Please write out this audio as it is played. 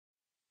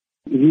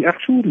The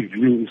actual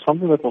review is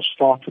something that was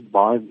started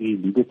by the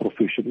legal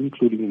profession,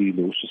 including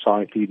the Law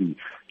Society, the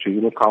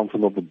General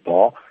Counsel of the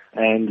Bar,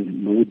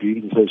 and Law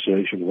Deans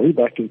Association way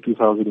back in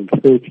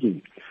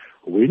 2013,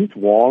 when it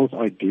was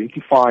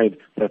identified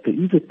that there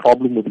is a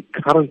problem with the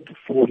current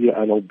 4-year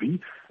LLB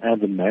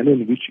and the manner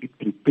in which it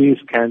prepares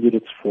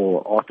candidates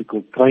for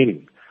article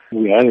training.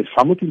 We had a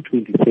summit in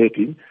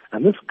 2013,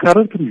 and this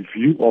current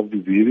review of the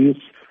various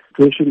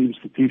tertiary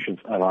institutions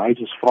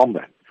arises from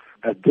that.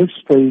 At this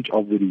stage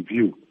of the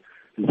review,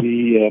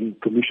 the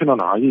Commission on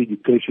Higher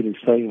Education is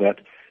saying that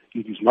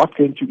it is not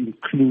going to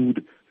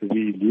include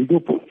the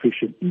legal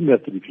profession in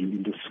that review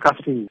in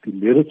discussing the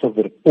merits of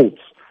the reports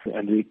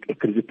and the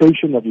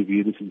accreditation of the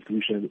various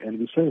institutions, and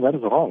we're saying that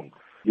is wrong.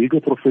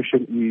 Legal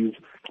profession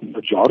is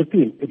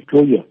majority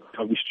employer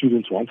of the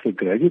students once they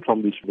graduate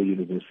from this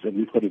university, and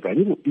we've got a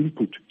valuable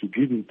input to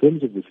give in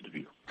terms of this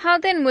review. How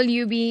then will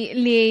you be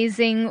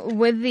liaising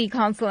with the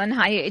Council on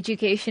Higher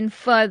Education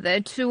further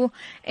to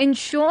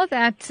ensure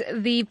that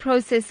the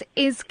process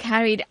is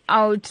carried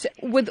out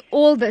with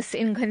all this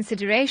in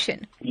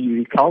consideration?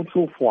 The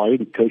Council for Higher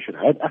Education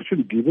had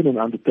actually given an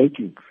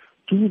undertaking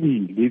to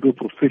the legal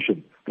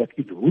profession that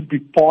it would be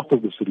part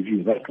of this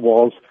review. That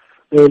was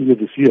earlier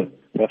this year.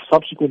 They have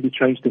subsequently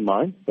changed their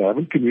mind. They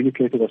haven't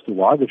communicated as to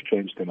why they've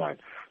changed their mind.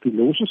 The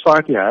Law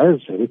Society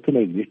has written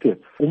a letter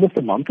almost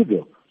a month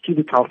ago to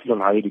the Council on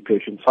Higher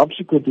Education,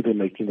 subsequent to them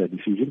making that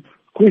decision,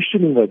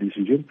 questioning that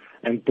decision,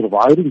 and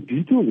providing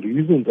detailed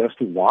reasons as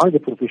to why the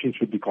profession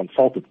should be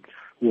consulted.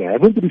 We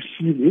haven't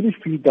received any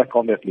feedback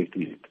on that letter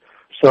yet.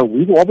 So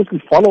we will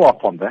obviously follow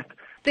up on that.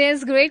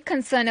 There's great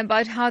concern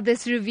about how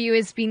this review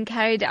is being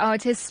carried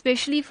out,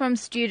 especially from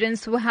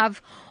students who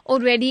have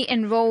already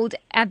enrolled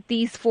at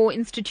these 4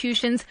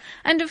 institutions,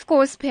 and of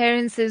course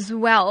parents as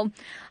well.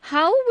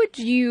 How would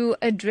you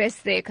address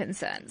their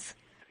concerns?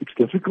 It's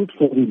difficult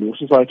for the Law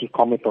Society to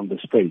comment on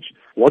this stage.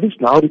 What is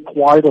now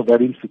required of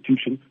that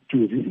institution to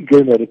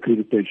regain that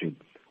accreditation?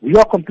 We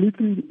are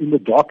completely in the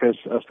dark as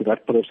to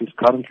that process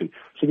currently,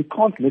 so we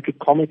can't make a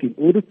comment in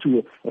order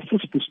to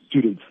assist the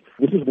students.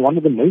 This is one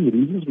of the main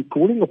reasons we're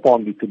calling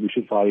upon the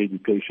Commission for Higher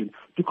Education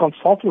to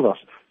consult with us,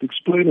 to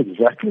explain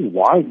exactly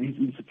why these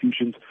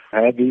institutions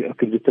had their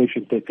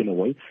accreditation taken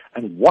away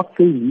and what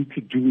they need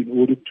to do in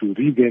order to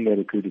regain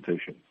that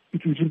accreditation.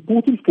 It is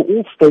important for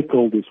all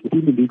stakeholders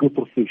within the legal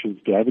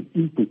professions to have an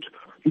input.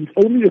 It is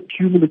only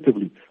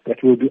accumulatively that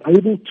we'll be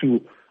able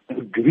to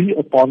agree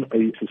upon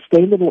a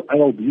sustainable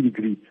LLB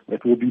degree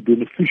that will be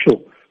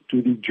beneficial to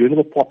the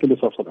general populace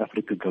of South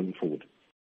Africa going forward.